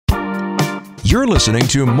You're listening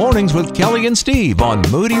to Mornings with Kelly and Steve on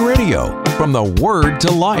Moody Radio, from the Word to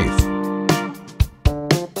Life.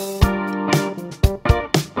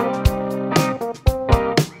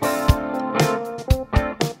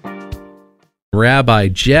 Rabbi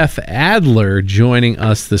Jeff Adler joining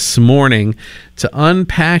us this morning to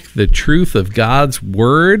unpack the truth of God's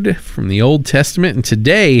Word from the Old Testament. And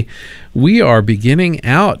today we are beginning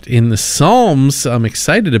out in the Psalms. I'm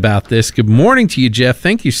excited about this. Good morning to you, Jeff.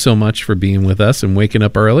 Thank you so much for being with us and waking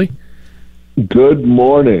up early. Good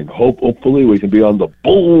morning. Hopefully we can be on the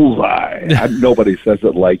bullseye. Nobody says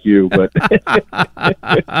it like you, but I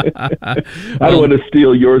don't want to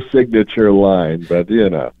steal your signature line, but you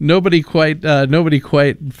know. Nobody quite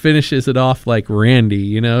finishes it off like Randy.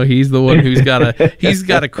 You know, he's the one who's got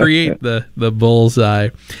to create the bullseye.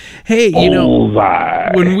 Hey,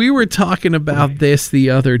 bullseye. When we were talking about this the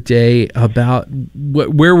other day about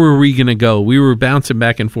where were we going to go, we were bouncing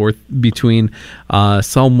back and forth between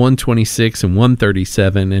Psalm 126 and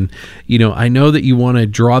 137, and I know that you want to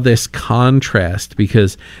draw this contrast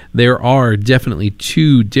because there are definitely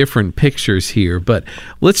two different pictures here, but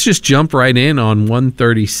let's just jump right in on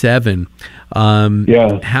 137.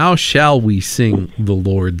 How shall we sing the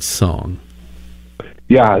Lord's song?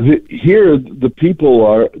 Here the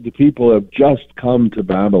people have just come to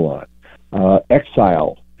Babylon.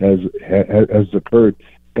 Exile has occurred.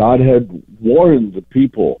 God had warned the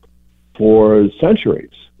people for centuries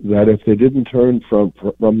that if they didn't turn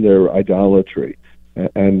from their idolatry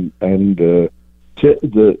and the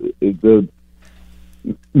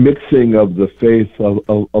mixing of the faith of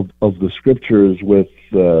the scriptures with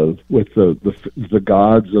the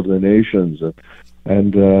gods of the nations,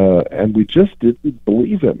 and we just didn't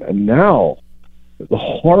believe him. And now the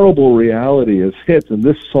horrible reality has hit, and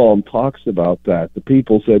this psalm talks about that. The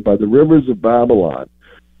people said, "By the rivers of Babylon,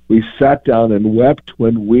 we sat down and wept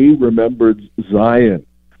when we remembered Zion.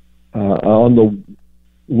 On the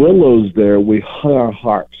willows there we hung our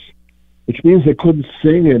harps," which means they couldn't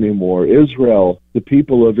sing anymore. The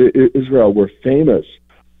people of Israel were famous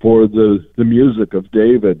for the music of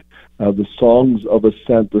David, the songs of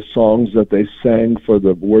ascent, the songs that they sang for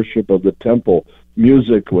the worship of the temple.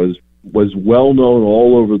 Music was well known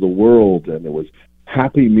all over the world, and it was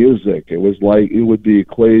happy music. It was like it would be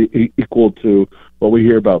equal to what we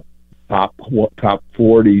hear about top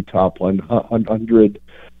 40, top 100.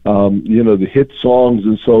 The hit songs,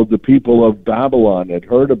 and so the people of Babylon had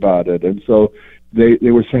heard about it, and so they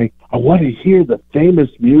were saying, "I want to hear the famous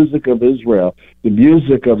music of Israel, the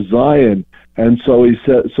music of Zion." And so it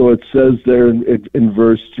says there in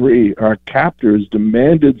verse 3, "Our captors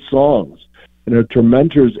demanded songs, and our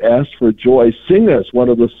tormentors asked for joy. Sing us one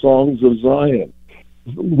of the songs of Zion."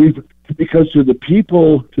 Because to the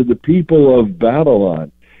people of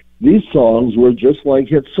Babylon, these songs were just like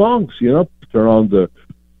hit songs. Turn on the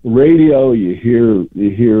radio, you hear the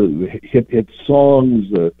hit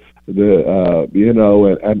songs, and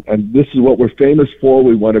this is what we're famous for.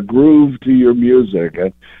 We want to groove to your music,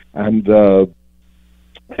 but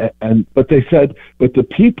they said, but the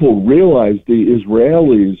people realized, the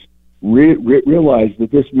Israelis realized that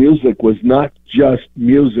this music was not just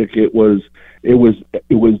music; it was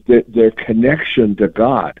their connection to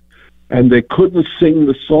God. And they couldn't sing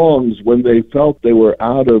the songs when they felt they were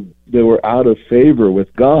out of favor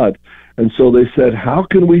with God. And so they said, "How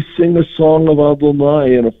can we sing a song of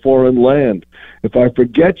Adonai in a foreign land? If I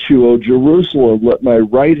forget you, O Jerusalem, let my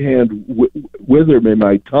right hand wither, may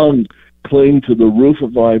my tongue cling to the roof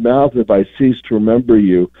of my mouth if I cease to remember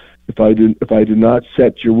you, if I do not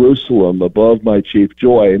set Jerusalem above my chief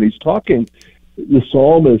joy." And the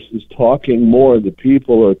psalmist is talking more, the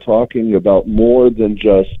people are talking about more than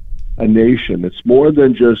just a nation. It's more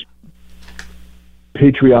than just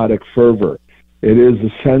patriotic fervor. It is a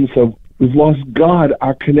sense of we've lost God,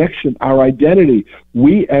 our connection, our identity.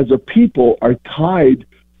 We as a people are tied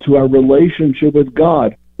to our relationship with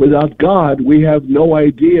God. Without God, we have no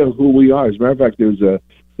idea who we are. As a matter of fact, there's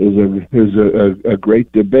a great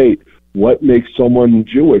debate. What makes someone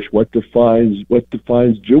Jewish? What defines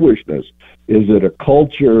Jewishness? Is it a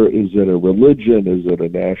culture? Is it a religion? Is it a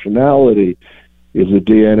nationality? Is it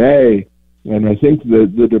DNA? And I think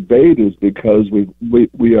the debate is because we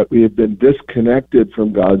have been disconnected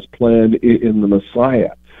from God's plan in the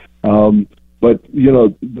Messiah. But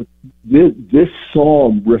this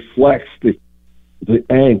psalm reflects the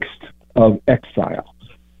angst of exile.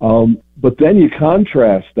 But then you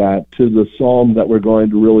contrast that to the psalm that we're going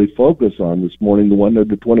to really focus on this morning, the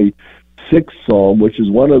 126th psalm, which is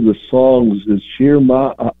one of the songs, is Shir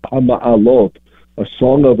Ma'alot, a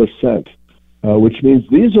song of ascent. Which means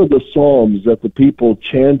these are the psalms that the people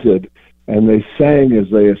chanted and they sang as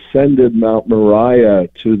they ascended Mount Moriah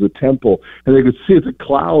to the temple, and they could see the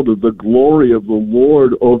cloud of the glory of the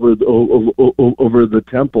Lord over the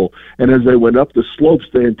temple. And as they went up the slopes,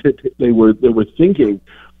 they were thinking,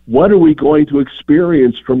 what are we going to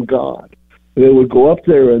experience from God? And they would go up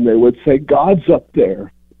there and they would say, God's up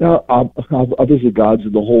there. Now, obviously, God's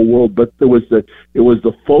in the whole world, but it was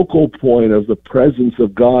the focal point of the presence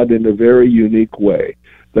of God in a very unique way.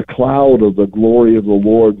 The cloud of the glory of the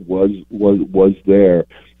Lord was there,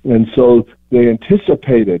 and so they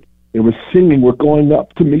anticipated. They were singing, "We're going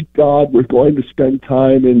up to meet God. We're going to spend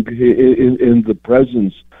time in the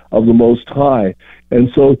presence of the Most High." And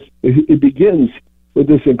so it begins with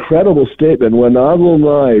this incredible statement: "When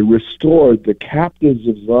Adonai restored the captives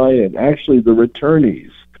of Zion," actually the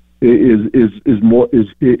returnees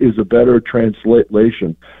is a better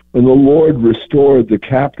translation. When the Lord restored the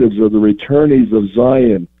captives or the returnees of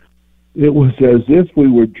Zion, it was as if we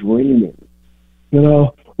were dreaming. You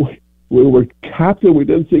know, we were captive. We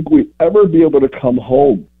didn't think we'd ever be able to come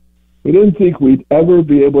home. We didn't think we'd ever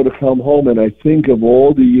be able to come home. And I think of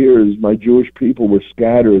all the years my Jewish people were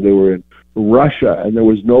scattered. They were in Russia, and there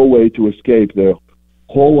was no way to escape. The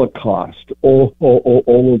Holocaust, all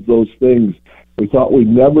of those things. We thought we'd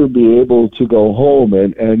never be able to go home.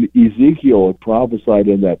 And Ezekiel had prophesied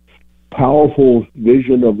in that powerful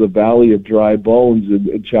vision of the Valley of Dry Bones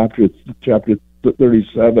in chapter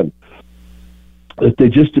 37 that they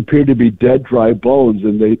just appeared to be dead, dry bones.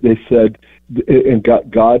 And they said, and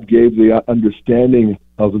God gave the understanding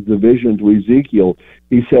of the vision to Ezekiel.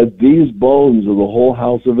 He said, "These bones are the whole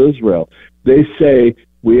house of Israel. They say,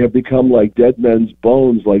 we have become like dead men's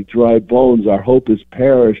bones, like dry bones. Our hope is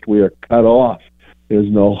perished. We are cut off.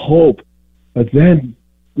 There's no hope." But then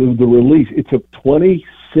the release, it took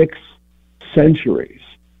 26 centuries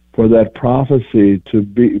for that prophecy to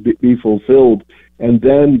be fulfilled. And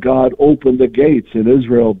then God opened the gates, and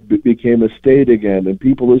Israel became a state again, and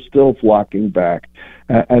people are still flocking back.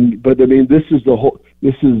 But I mean, this is a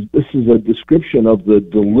description of the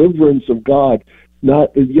deliverance of God.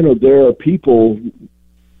 Not, there are people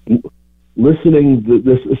listening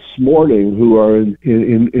this morning who are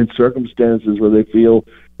in circumstances where they feel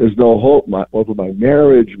there's no hope over my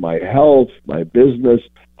marriage, my health, my business.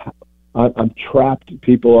 I'm trapped.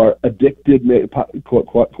 People are addicted,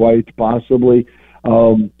 quite possibly.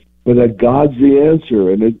 But that God's the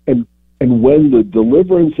answer, and when the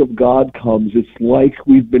deliverance of God comes, it's like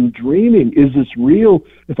we've been dreaming. Is this real?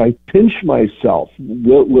 If I pinch myself,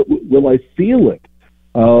 will I feel it?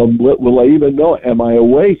 Will I even know? Am I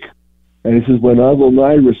awake? And he says, when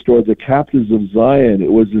Adonai restored the captives of Zion,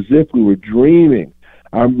 it was as if we were dreaming.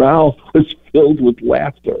 Our mouth was filled with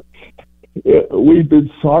laughter. We've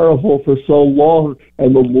been sorrowful for so long,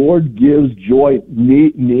 and the Lord gives joy.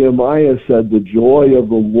 Nehemiah said, "The joy of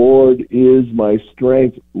the Lord is my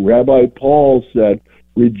strength." Rabbi Paul said,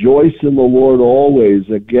 "Rejoice in the Lord always."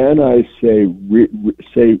 Again, I say,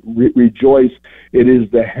 rejoice. It is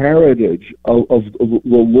the heritage of the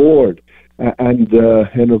Lord and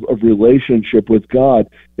of relationship with God.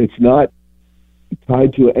 It's not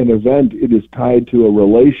tied to an event. It is tied to a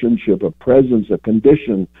relationship, a presence, a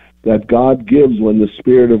condition that God gives when the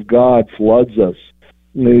Spirit of God floods us.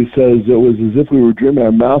 And he says, it was as if we were dreaming.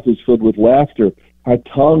 Our mouth was filled with laughter. Our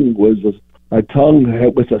tongue was a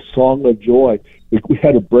song of joy. We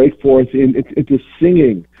had to break forth into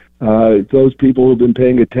singing. Those people who've been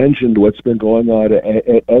paying attention to what's been going on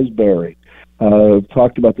at Esbury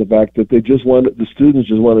talked about the fact that the students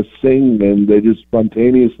just want to sing, and they just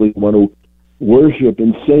spontaneously want to worship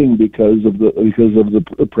and sing because of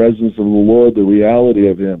the presence of the Lord, the reality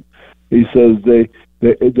of Him. He says they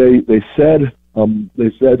said among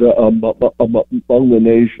the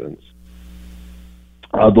nations,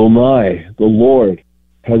 Adonai, the Lord,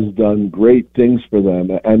 has done great things for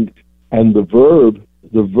them, and the verb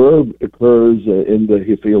occurs in the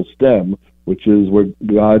Hifil stem, which is where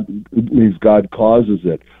God means God causes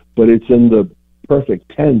it, but it's in the perfect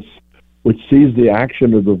tense, which sees the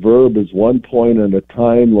action of the verb as one point on a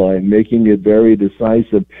timeline, making it very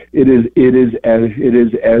decisive. It is as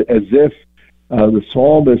if the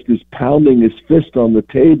psalmist is pounding his fist on the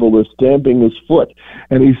table or stamping his foot,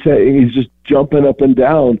 and he's just jumping up and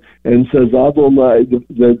down and says, Adonai,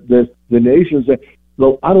 the nations say,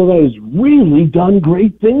 Adonai has really done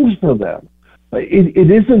great things for them. It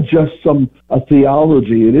isn't just a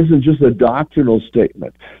theology. It isn't just a doctrinal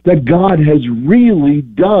statement. That God has really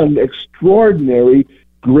done extraordinary,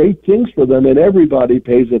 great things for them, and everybody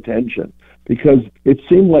pays attention because it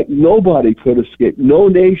seemed like nobody could escape. No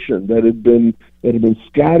nation that had been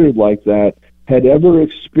scattered like that had ever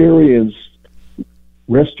experienced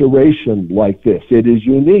restoration like this. It is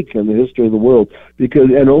unique in the history of the world because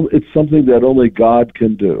it's something that only God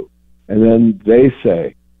can do. And then they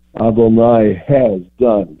say, Adonai has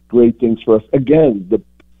done great things for us. Again, the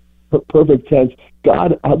perfect tense.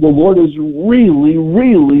 God, the Lord has really,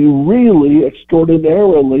 really, really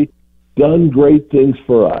extraordinarily done great things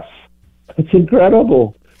for us. It's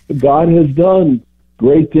incredible. God has done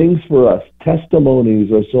great things for us.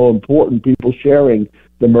 Testimonies are so important. People sharing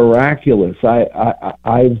the miraculous.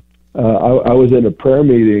 I was in a prayer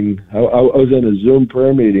meeting. I was in a Zoom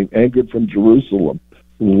prayer meeting, anchored from Jerusalem,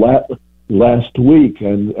 last week,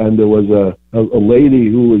 and there was a lady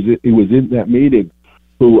who was in that meeting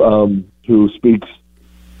who speaks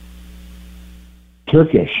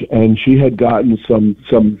Turkish, and she had gotten some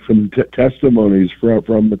testimonies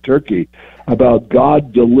from Turkey about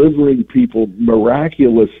God delivering people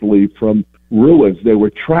miraculously from ruins. They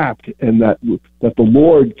were trapped, and that the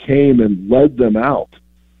Lord came and led them out.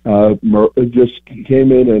 Just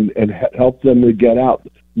came in and helped them to get out.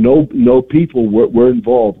 No people were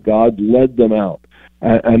involved. God led them out,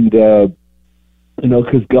 and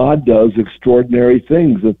because God does extraordinary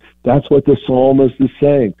things, and that's what the psalmist is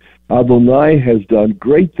saying. Adonai has done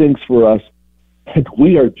great things for us, and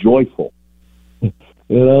we are joyful.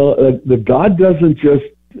 The God doesn't just,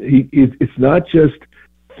 it's not just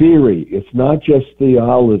theory, it's not just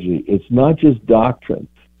theology, it's not just doctrine,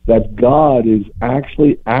 that God is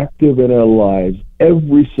actually active in our lives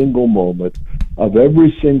every single moment of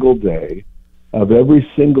every single day, of every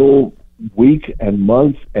single week and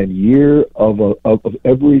month and year of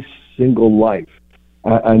every single life.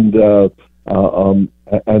 And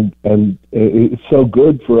it's so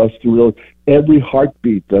good for us to realize every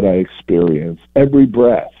heartbeat that I experience, every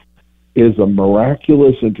breath, is a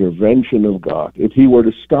miraculous intervention of God. If he were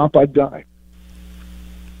to stop, I'd die.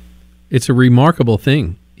 It's a remarkable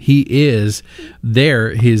thing. He is there.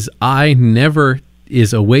 His eye never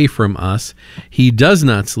is away from us. He does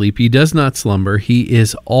not sleep. He does not slumber. He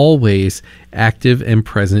is always active and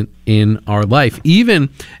present in our life. Even,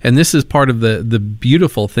 and this is part of the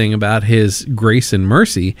beautiful thing about his grace and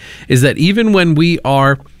mercy, is that even when we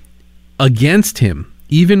are against him,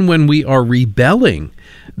 even when we are rebelling,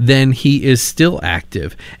 then he is still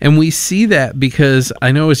active. And we see that because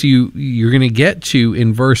I know as you're going to get to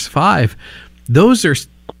in verse 5, those are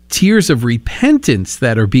tears of repentance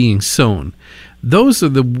that are being sown. Those are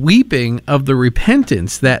the weeping of the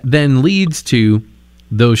repentance that then leads to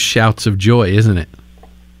those shouts of joy, isn't it?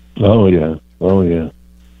 Oh, yeah. Oh, yeah.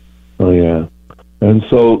 Oh, yeah. And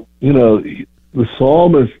so, the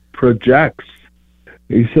psalmist projects.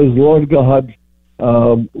 He says, Lord God,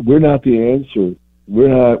 we're not the answer.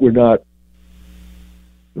 We're not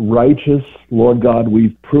righteous. Lord God,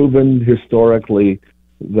 we've proven historically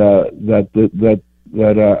that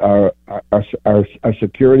our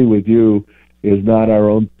security with you is not our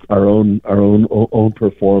own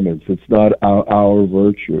performance. It's not our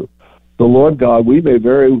virtue. So, Lord God, we may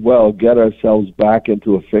very well get ourselves back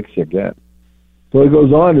into a fix again. So it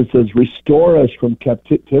goes on, it says, restore us from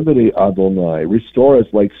captivity, Adonai. Restore us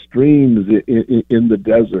like streams in the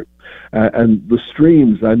desert. And the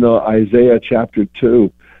streams, I know Isaiah chapter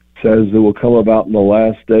 2 says it will come about in the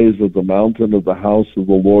last days that the mountain of the house of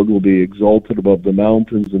the Lord will be exalted above the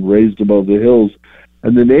mountains and raised above the hills,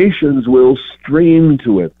 and the nations will stream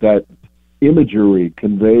to it. That imagery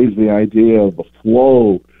conveys the idea of a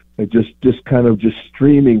flow, just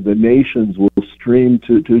streaming. The nations will stream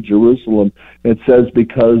to Jerusalem. It says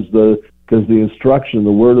because the instruction,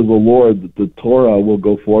 the word of the Lord, the Torah will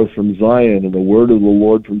go forth from Zion, and the word of the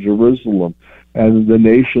Lord from Jerusalem, and the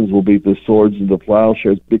nations will beat the swords and the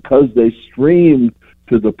plowshares because they stream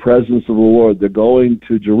to the presence of the Lord. They're going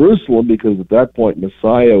to Jerusalem because at that point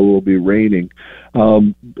Messiah will be reigning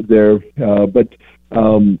there. But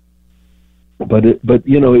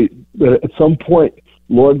at some point,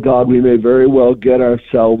 Lord God, we may very well get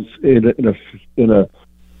ourselves in a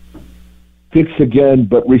fix again,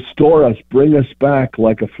 but restore us, bring us back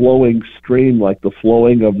like a flowing stream, like the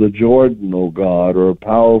flowing of the Jordan, O God, or a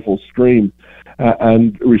powerful stream,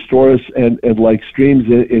 and restore us and like streams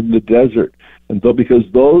in the desert. And because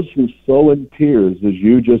those who sow in tears, as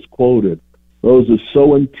you just quoted, those who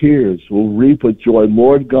sow in tears will reap with joy.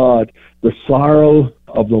 Lord God, the sorrow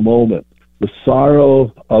of the moment, the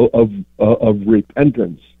sorrow of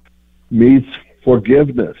repentance meets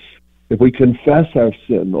forgiveness. If we confess our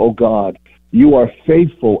sin, O God, you are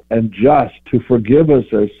faithful and just to forgive us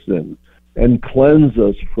our sins and cleanse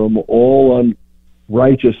us from all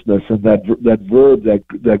unrighteousness. And that verb,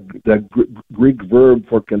 that Greek verb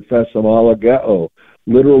for confess, amalageo,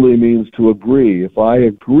 literally means to agree. If I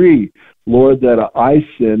agree, Lord, that I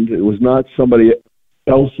sinned, it was not somebody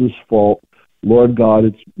else's fault. Lord God,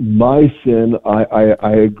 it's my sin.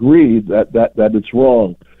 I agree that it's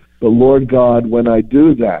wrong. But Lord God, when I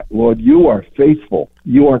do that, Lord, you are faithful,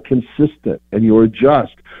 you are consistent, and you are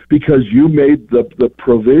just, because you made the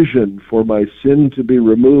provision for my sin to be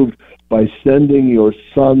removed by sending your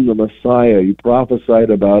Son, the Messiah. You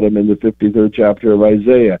prophesied about him in the 53rd chapter of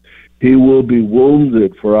Isaiah. He will be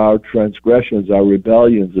wounded for our transgressions, our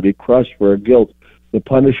rebellions, and be crushed for our guilt. The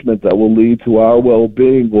punishment that will lead to our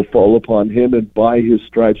well-being will fall upon him, and by his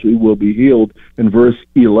stripes we will be healed. And verse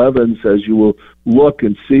 11 says, you will look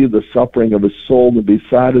and see the suffering of his soul and be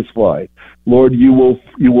satisfied. Lord, you will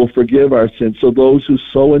forgive our sins. So those who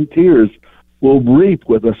sow in tears will reap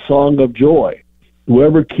with a song of joy.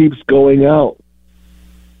 Whoever keeps going out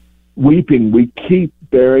weeping, we keep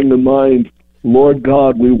bearing in mind, Lord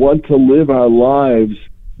God, we want to live our lives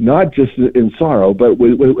not just in sorrow, but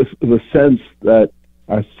with the sense that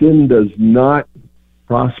our sin does not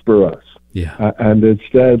prosper us. Yeah. And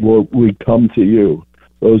instead, Lord, we come to you.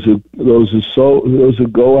 Those who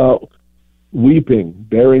go out weeping,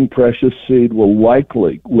 bearing precious seed,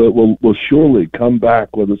 will surely come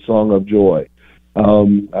back with a song of joy.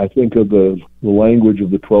 I think of the language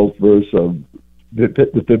of the 12th verse of the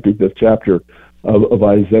 55th chapter of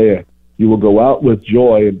Isaiah. You will go out with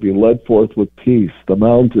joy and be led forth with peace. The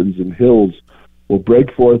mountains and hills will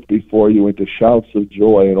break forth before you into shouts of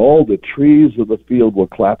joy, and all the trees of the field will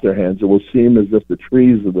clap their hands. It will seem as if the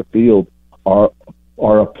trees of the field are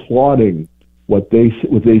applauding what they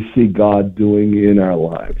see God doing in our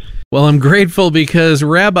lives. Well, I'm grateful because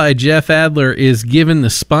Rabbi Jeff Adler is giving the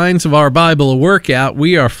Spines of Our Bible a workout.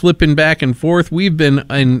 We are flipping back and forth. We've been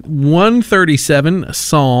in 137,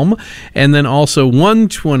 Psalm, and then also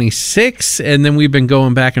 126, and then we've been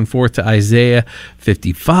going back and forth to Isaiah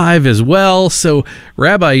 55 as well. So,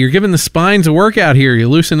 Rabbi, you're giving the spines a workout here. You're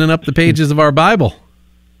loosening up the pages of our Bible.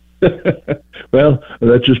 Well,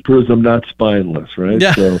 that just proves I'm not spineless, right?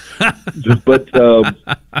 Yeah. So,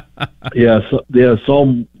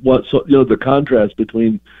 Psalm. The contrast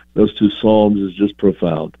between those two psalms is just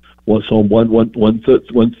profound. Psalm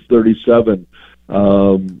 137,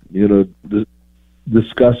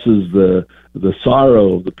 discusses the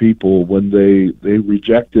sorrow of the people when they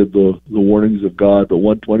rejected the warnings of God. But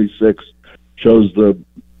 126 shows the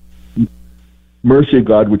mercy of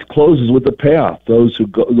God, which closes with the payoff. Those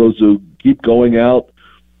who keep going out,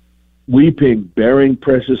 weeping, bearing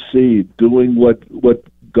precious seed, doing what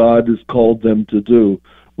God has called them to do,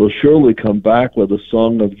 will surely come back with a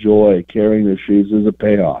song of joy, carrying their sheaves. There's a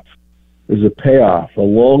payoff. There's a payoff, a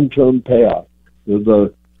long-term payoff.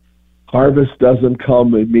 The harvest doesn't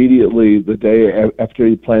come immediately the day after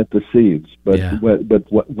you plant the seeds, but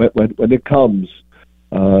when it comes,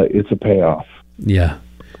 it's a payoff. Yeah.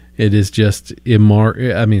 It is just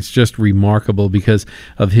it's just remarkable because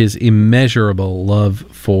of his immeasurable love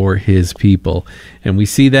for his people. And we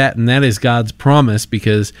see that, and that is God's promise,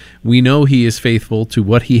 because we know he is faithful to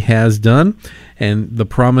what he has done and the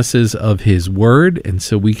promises of his word. And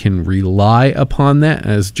so we can rely upon that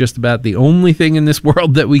as just about the only thing in this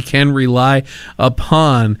world that we can rely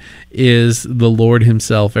upon is the Lord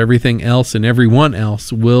himself. Everything else and everyone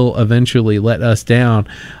else will eventually let us down.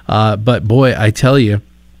 But boy, I tell you,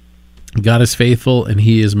 God is faithful and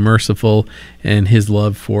he is merciful, and his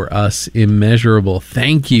love for us immeasurable.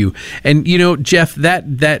 Thank you. And Jeff,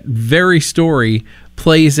 that very story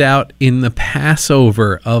plays out in the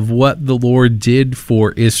Passover of what the Lord did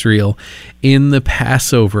for Israel in the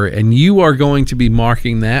Passover. And you are going to be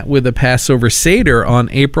marking that with a Passover Seder on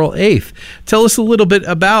April 8th. Tell us a little bit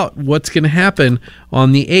about what's going to happen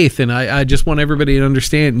on the 8th. And I just want everybody to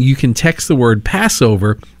understand, you can text the word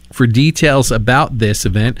Passover for details about this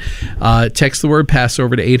event. Text the word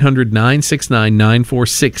Passover to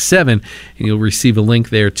 800-969-9467, and you'll receive a link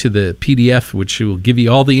there to the PDF, which will give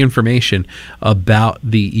you all the information about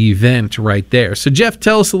the event right there. So, Jeff,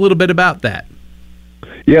 tell us a little bit about that.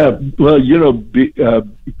 Yeah, well, before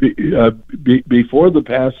the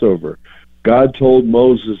Passover, God told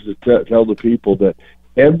Moses to tell the people that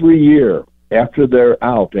every year, after they're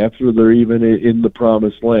even in the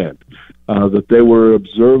Promised Land, that they were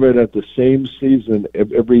observant at the same season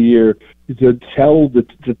every year to tell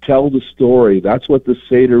the story. That's what the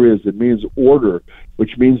Seder is. It means order,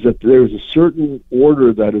 which means that there's a certain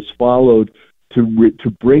order that is followed to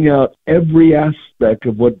bring out every aspect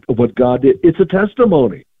of what God did. It's a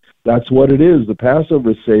testimony. That's what it is. The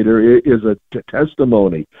Passover Seder is a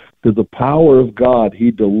testimony to the power of God.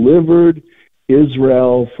 He delivered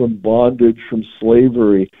Israel from bondage, from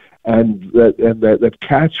slavery, and that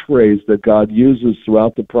catchphrase that God uses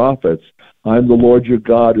throughout the prophets, I'm the Lord your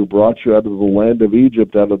God who brought you out of the land of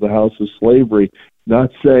Egypt, out of the house of slavery.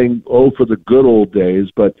 not saying, oh, for the good old days,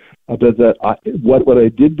 but what I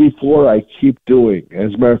did before, I keep doing.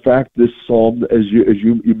 As a matter of fact, this psalm, as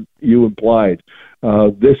you implied,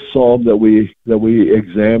 this psalm that we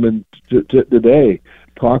examined today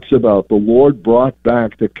talks about the Lord brought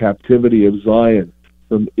back the captivity of Zion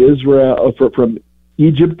from Israel, from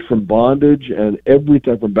Egypt, from bondage, and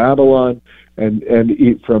everything from Babylon, and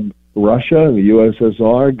from Russia and the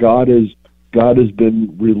USSR. God has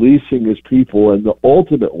been releasing His people, and the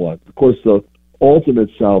ultimate one, of course, the ultimate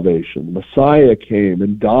salvation. The Messiah came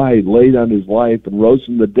and died, laid down His life, and rose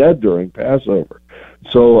from the dead during Passover.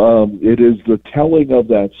 So it is the telling of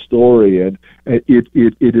that story, and it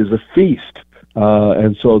is a feast,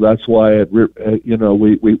 and so that's why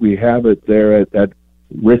we have it there at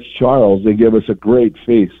Rich Charles. They give us a great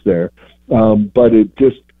feast there, but it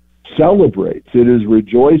just celebrates. It is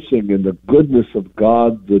rejoicing in the goodness of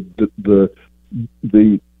God, the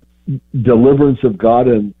deliverance of God,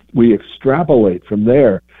 and we extrapolate from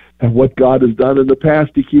there. And what God has done in the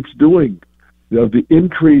past, He keeps doing. The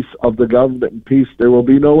increase of the government and peace, there will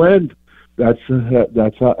be no end. That's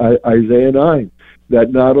Isaiah 9.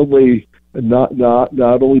 That not only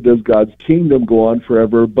does God's kingdom go on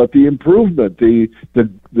forever, but the improvement, the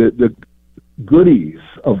goodies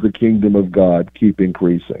of the kingdom of God keep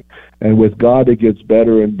increasing. And with God, it gets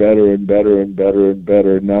better and better and better and better and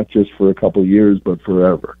better, not just for a couple of years, but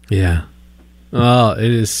forever. Yeah. Oh, it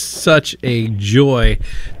is such a joy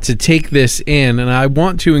to take this in, and I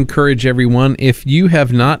want to encourage everyone, if you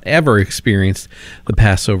have not ever experienced the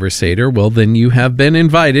Passover Seder, well, then you have been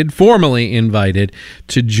formally invited,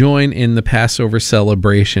 to join in the Passover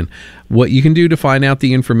celebration. What you can do to find out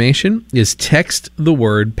the information is text the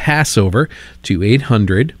word Passover to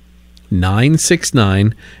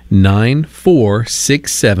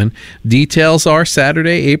 800-969-9467. Details are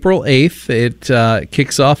Saturday, April 8th. It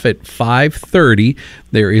kicks off at 5:30.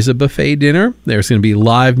 There is a buffet dinner. There's going to be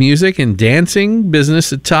live music and dancing,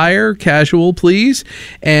 business attire, casual please.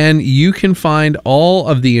 And you can find all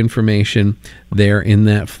of the information there in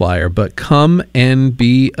that flyer. But come and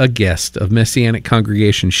be a guest of Messianic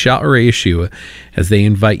Congregation Sha'arei Yeshua as they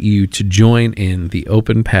invite you to join in the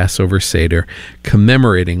open Passover Seder,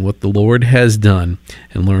 commemorating what the Lord has done,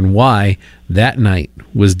 and learn why that night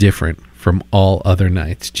was different from all other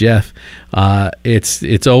nights. Jeff,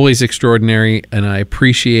 it's always extraordinary, and I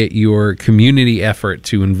appreciate your community effort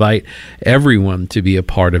to invite everyone to be a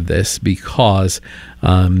part of this, because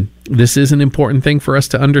this is an important thing for us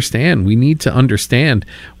to understand. We need to understand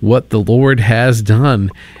what the Lord has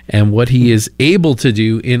done and what He is able to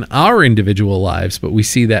do in our individual lives, but we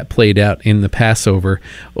see that played out in the Passover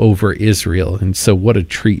over Israel, and so what a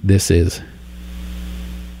treat this is.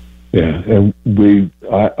 Yeah, and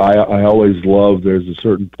I always love, there's a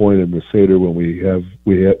certain point in the Seder when we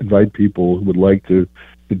invite people who would like to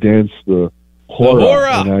dance the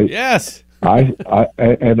Hora. Yes. I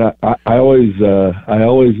always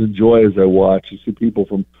enjoy, as I watch, you see people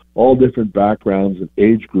from all different backgrounds and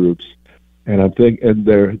age groups, and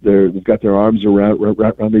they've got their arms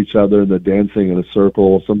around each other, and they're dancing in a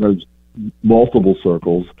circle, sometimes multiple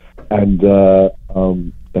circles, and I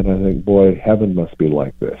think, boy, heaven must be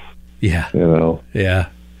like this. Yeah. Yeah.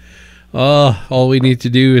 Oh, all we need to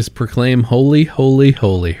do is proclaim holy, holy,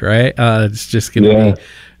 holy, right? It's just going to be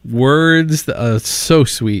words. So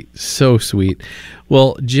sweet, so sweet.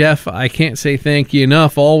 Well, Jeff, I can't say thank you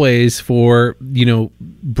enough always for,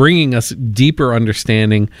 bringing us deeper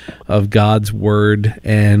understanding of God's word,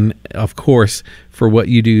 and of course, for what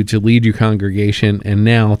you do to lead your congregation, and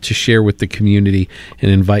now to share with the community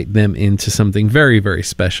and invite them into something very, very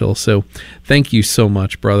special. So thank you so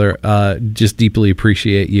much, brother. Just deeply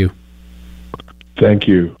appreciate you. Thank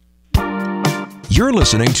you. You're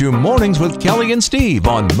listening to Mornings with Kelly and Steve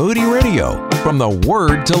on Moody Radio, from the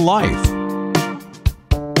Word to Life.